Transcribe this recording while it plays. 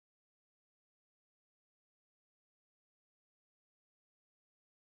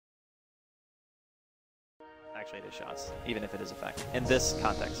actually it is shots, even if it is a fact. In this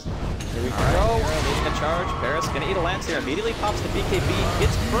context. Here we go, leading a charge. Paris gonna eat a lance here. Immediately pops the BKB.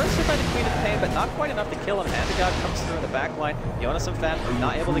 Gets bursted by the Queen of Pain, but not quite enough to kill him. Antigod comes through in the back line. Jonas and Fan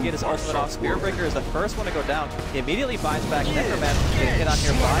not able to get his ultimate off. Spearbreaker is the first one to go down. He immediately buys back. Necroman getting hit on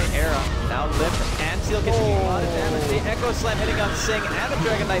here by Era. Now Lift and Seal gets a lot of damage. The Echo Slam hitting on Sing and the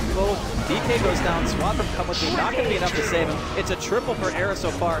Dragon Knight both. DK goes down. Swap from Come With Me. Not gonna be enough to save him. It's a triple for Era so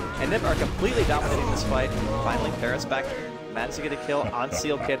far, and NiP are completely dominating this fight. Finally, Paris back, managed to get a kill on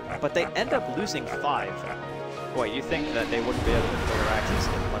Seal Kid, but they end up losing 5. Boy, you think that they wouldn't be able to clear access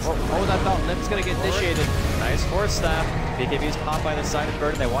unless... Oh, that fountain. NiP's going to get initiated. Nice force staff. BKB is popped by the side of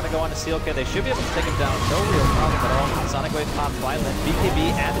Burden. They want to go on to Seal Kid. They should be able to take him down. No real problem at all. Sonic Wave popped by Lynn.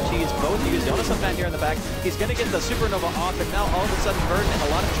 BKB and the Cheese both used. Jonas Fan here in the back. He's going to get the Supernova off, but now all of a sudden Burden in a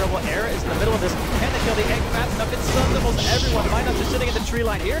lot of trouble. Era is in the middle of this. Can they kill the egg fast enough? It stuns almost everyone. Minus is sitting in the tree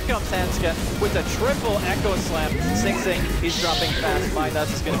line. Here comes Hanska with a triple Echo Slam. Sing, he's dropping fast.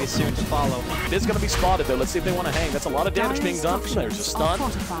 Minus is going to be soon to follow. It is going to be spotted though. Let's see if they want to hang. That's a lot of damage being done. There's a stun,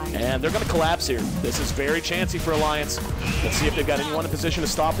 and they're going to collapse here. This is very chancy for Alliance. Let's see if they've got anyone in position to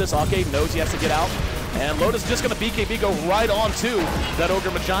stop this. Ake knows he has to get out, and Loda's just going to BKB go right on to that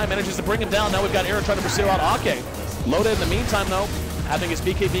Ogre Magi. Manages to bring him down. Now we've got Aaron trying to pursue out Ake. Loda in the meantime though, having his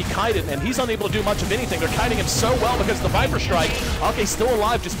BKB kited, and he's unable to do much of anything. They're kiting him so well because of the Viper Strike. Ake's still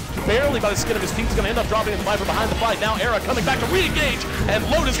alive, just barely by the skin of his teeth. He's going to end up dropping the Viper behind the fight. Now Era coming back to re-engage, and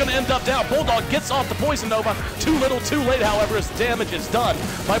Loda's going to end up down. Bulldog gets off the Poison Nova. Too little, too late, however, his damage is done.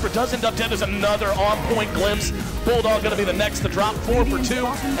 Viper does end up dead. There's another on-point glimpse. Bulldog going to be the next to drop 4 for 2,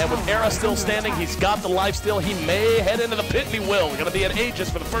 and with Era still standing, he's got the life steal. He may head into the pit, and he will. Going to be an Aegis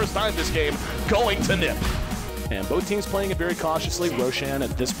for the first time this game, going to NiP. And both teams playing it very cautiously. Roshan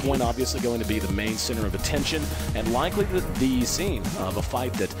at this point obviously going to be the main center of attention and likely the scene of a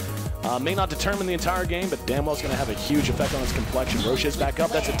fight that may not determine the entire game, but damn well is going to have a huge effect on its complexion. Roshan's back up.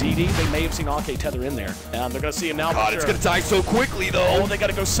 That's a DD. They may have seen Ake tether in there. And they're going to see him now. God, it's going to die so quickly, though. Oh, they got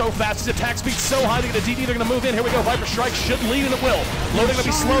to go so fast. His attack speed so high. They get a DD. They're going to move in. Here we go. Viper Strike should lead, and it will. Loading going to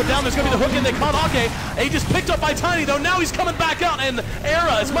be slowed down. There's going to be the hook in. They caught Ake. Aegis picked up by Tiny, though. Now he's coming back out, and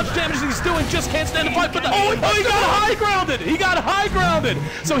Era, as much damage as he's doing, just can't stand the fight. But he got high grounded. He got high grounded.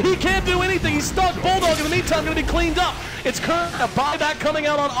 So he can't do anything. He's stuck. Bulldog, in the meantime, going to be cleaned up. It's current a buyback coming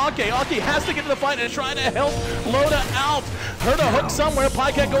out on Ake. Ake has to get to the fight and try to help Loda out. Heard a hook somewhere.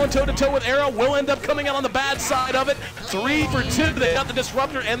 Pycat going toe-to-toe with Era. Will end up coming out on the bad side of it. 3 for 2. They got the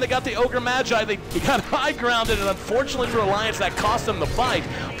Disruptor and they got the Ogre Magi. He got high grounded, and unfortunately for Alliance, that cost them the fight.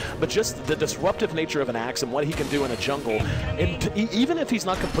 But just the disruptive nature of an Axe and what he can do in a jungle, and even if he's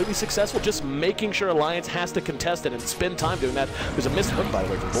not completely successful, just making sure Alliance has to contest it and spend time doing that. There's a missed hook, by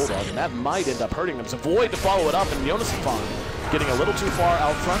the way, from Bulldog, and that might end up hurting him. It's a Void to follow it up, and Jonas getting a little too far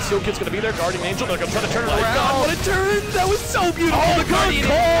out front. Seal Kid's going to be there. Guardian Angel, they're going to try to turn it around. God, what a turn! That was so beautiful! Oh, the good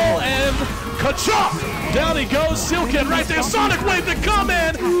call, and ka-chop! Down he goes. Seal Kid right there. Sonic Wave to come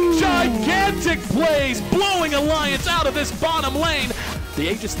in. Gigantic plays, blowing Alliance out of this bottom lane. The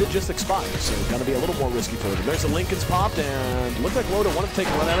Aegis did just expire, so it's going to be a little more risky for them. There's a Lincoln's popped, and looked like Loda wanted to take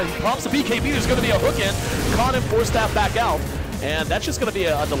a run at it. He pops the BKB. There's going to be a hook in. Caught him, force staff back out, and that's just going to be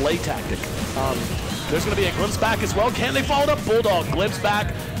a delay tactic. There's going to be a glimpse back as well. Can they follow it up? Bulldog glimpse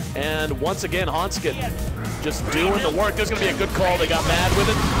back, and once again, Hanskin just doing the work. There's going to be a good call. They got mad with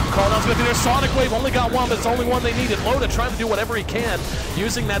it. Called out's going to be there. Sonic Wave only got one, but it's the only one they needed. Loda trying to do whatever he can,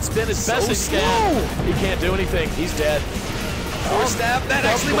 using that spin as best as he can. He can't do anything. He's dead. Force staff, that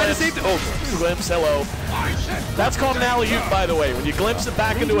actually might have saved it. Oh, glimpse, hello. That's called an alley-oop, by the way. When you glimpse it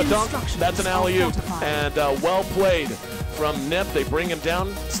back into a dunk, that's an alley-oop. And well played from NiP. They bring him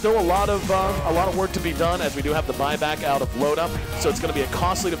down. Still a lot of work to be done, as we do have the buyback out of Loda. So it's going to be a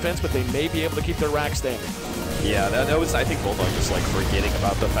costly defense, but they may be able to keep their rack standing. Yeah, that was, I think, Bulldog just like forgetting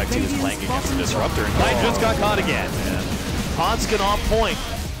about the fact he was playing against the Disruptor, and Knight just got caught again. Hanskin on point.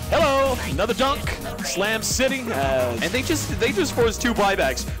 Hello, another dunk. Slam City. And they just forced 2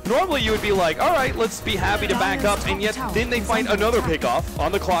 buybacks. Normally you would be like, all right, let's be happy to back up, and yet then they find another pickoff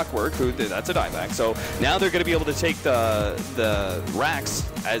on the Clockwork, who that's a dieback. So now they're going to be able to take the racks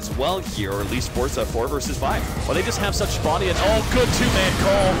as well here, or at least force a 4 versus 5. Well, they just have such body, and good 2-man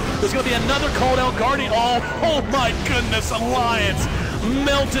call. There's going to be another call down Guardian. Oh my goodness, Alliance.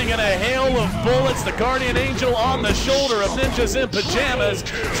 melting in a hail of bullets. The Guardian Angel on the shoulder of Ninjas in Pyjamas.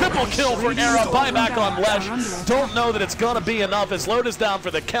 Triple kill for Era. Buyback on Lesh. Don't know that it's going to be enough as Load is down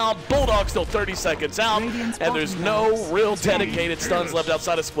for the count. Bulldog still 30 seconds out, and there's no real dedicated stuns left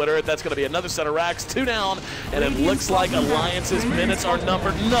outside of Splitter. That's going to be another set of racks. 2 down, and it looks like Alliance's minutes are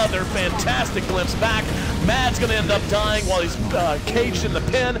numbered. Another fantastic glimpse back. Mad's going to end up dying while he's caged in the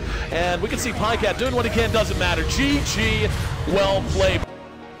pin, and we can see Pycat doing what he can. Doesn't matter. GG, well played.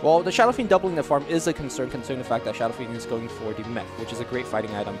 Well, the Shadow Fiend doubling the farm is a concern, considering the fact that Shadow Fiend is going for the mech, which is a great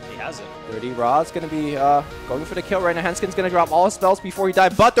fighting item. He has it. Dirty Raw's going to be going for the kill right now. Hanskin's going to drop all his spells before he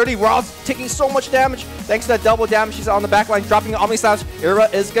dies, but Dirty Raw's taking so much damage thanks to that double damage. He's on the back line, dropping Omni Slash. Era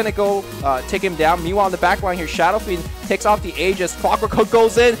is going to go take him down. Meanwhile, on the back line here, Shadow Fiend takes off the Aegis. Clockwork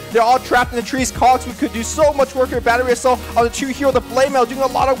goes in. They're all trapped in the trees. Cogs, we could do so much work here. Battery Assault on the 2 hero. The Blade Mail doing a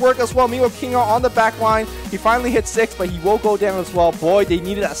lot of work as well. Meanwhile, King on the back line. He finally hit 6, but he will go down as well. Boy, they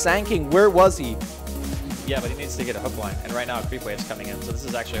needed a Sand King. Where was he? Yeah, but he needs to get a hook line, and right now a creep wave's coming in, so this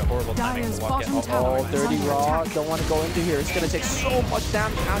is actually a horrible timing to walk in. Oh, Dirty Raw, don't want to go into here. It's going to take so much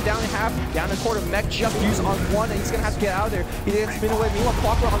damage. Down in half, down a quarter. Mech just used on 1, and he's going to have to get out of there. He didn't spin away. Meanwhile,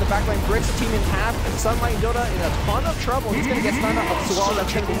 Clockwork on the back line breaks the team in half. Sunlight and Dota in a ton of trouble. He's going to get stunned up as well.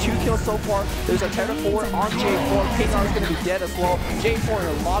 That's going to be 2 kills so far. There's a Terra 4 on J4. Pyjar is going to be dead as well. J4 in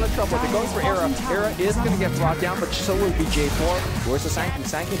a lot of trouble. They're going for Era. Era is going to get brought down, but so will be J4. Where's the Sand King?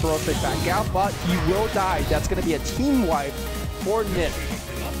 Sand King throws straight back out, but he will die. That's going to be a team wipe for NiP.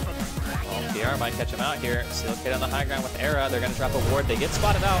 PR might catch him out here. Still kid on the high ground with Era. They're going to drop a ward. They get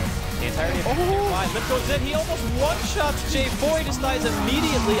spotted out. The entirety of NiP goes in. He almost one-shots J4. He just dies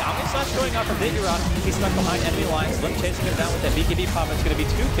immediately. Omni Slash going off of Pyjar. He's stuck behind enemy lines. Limp chasing him down with that BKB pop. It's going to be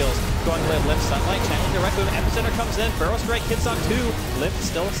 2 kills. Going with Limp Sunlight. Channeling directly when Epicenter comes in. Burrow Strike hits on 2. Limp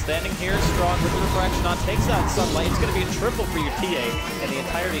still standing here strong with the refraction on. Takes out Sunlight. It's going to be a triple for your TA. And the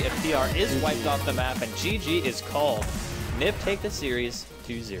entirety of PR is wiped off the map. And GG is called. NiP take the series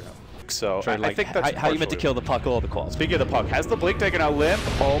 2-0. So I think that's how you meant to kill the puck all the calls. Speaking of the puck, has the blink taken out? Limp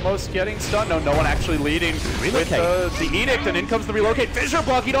almost getting stunned. No one actually leading with the edict, and in comes the relocate. Fissure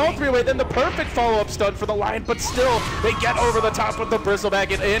blocking all 3 away. Then the perfect follow-up stun for the Lion, but still they get over the top with the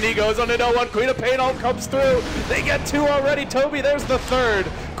bristleback, and in he goes on to no one. Queen of Pain all comes through. They get 2 already. Toby, there's the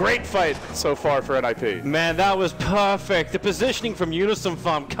 3rd. Great fight so far for NiP. Man, that was perfect. The positioning from Unison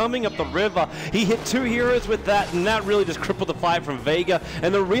Farm coming up the river. He hit 2 heroes with that, and that really just crippled the fight from Vega.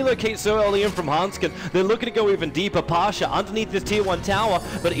 And the relocate so early in from Hanskin. They're looking to go even deeper. Pasha underneath this tier 1 tower,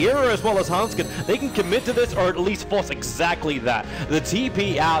 but Era as well as Hanskin, they can commit to this or at least force exactly that. The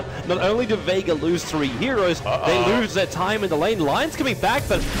TP out, not only do Vega lose 3 heroes, they lose their time in the lane. Lion's coming back,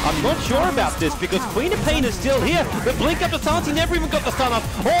 but I'm not sure about this because Queen of Pain is still here. The blink up to Sans, he never even got the stun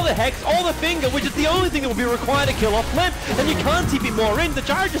off. All the Hex, all the Finger, which is the only thing that will be required to kill off Limp, and you can't TP more in. The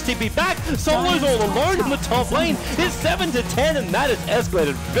charges TP back. Solo's all alone in the top lane. It's 7 to 10, and that is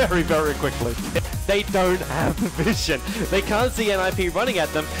escalated very, very quickly. They don't have the vision. They can't see NiP running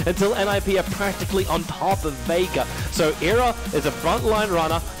at them until NiP are practically on top of Vega. So Era is a frontline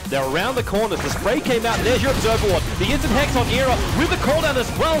runner. They're around the corners. The spray came out, and there's your Observer Ward. The instant Hex on Era with the cooldown as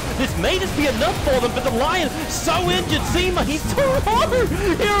well. This may just be enough for them, but the Lion so injured. Seema, he's too low.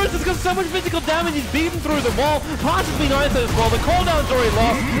 Era's just got so much physical damage. He's beaten through the wall. Pass has been nice as well. The cooldown's already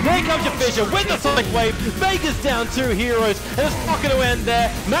lost. There comes your Fissure with the Sonic Wave. Vega's down 2 heroes, and it's not going to end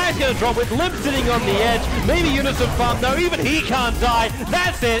there. Mag's going to drop with Limp sitting on the edge. Maybe Unison Farm. No, even he can't die.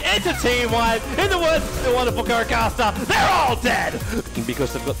 That's it. It's a team wipe. In the words of the wonderful Caracaster, they're all dead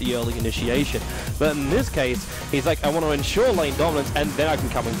because they've got the early initiation. But in this case, he's like, I want to ensure lane dominance, and then I can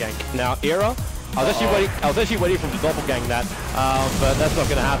come and gank. Now, Era, I was actually waiting for him to doppelgang that, but that's not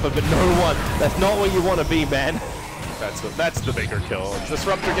going to happen. But no one, that's not where you want to be, man. That's the bigger kill.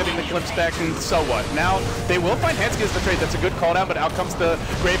 Disruptor getting the glimpse back, and so what? Now, they will find Hanskin as the trade. That's a good call down, but out comes the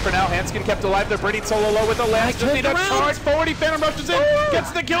grave for now. Hanskin kept alive. They're breeding solo low with the last. Just need a charge. 40. Phantom rushes in. Gets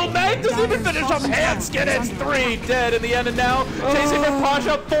the kill. Mag doesn't even finish up Hanskin. It's 3 dead in the end, and now chasing for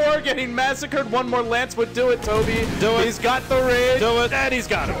Pasha. 4 getting massacred. 1 more Lance would do it, Toby. Do it. He's got the raid. Do it. And he's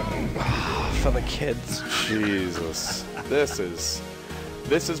got him. For the kids. Jesus.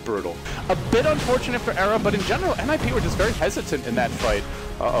 This is brutal. A bit unfortunate for Era, but in general, NiP were just very hesitant in that fight.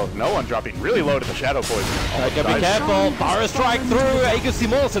 Uh-oh, no one dropping really low to the Shadow Poison. Gotta be careful. Burrow strike through. Aegis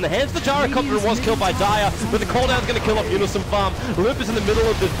Morrison hands the gyrocopter and was killed by Dire, but the cooldown's gonna kill off Unison Farm. Limp is in the middle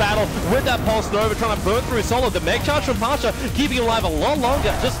of this battle with that Pulse Nova trying to burn through Solo. The Mech Charge from Pasha keeping him alive a lot longer,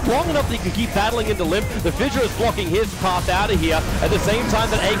 just long enough that he can keep battling into Limp. The Fissure is blocking his path out of here at the same time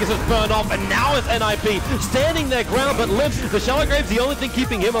that Aegis has burned off, and now it's NiP standing their ground, but Limp, the Shallow Grave's the only thing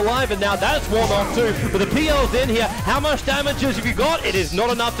keeping him alive, and now that's worn off too. But the PL's in here. How much damage have you got? It is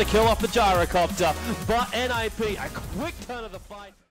not enough to kill off the gyrocopter, but NiP, a quick turn of the fight.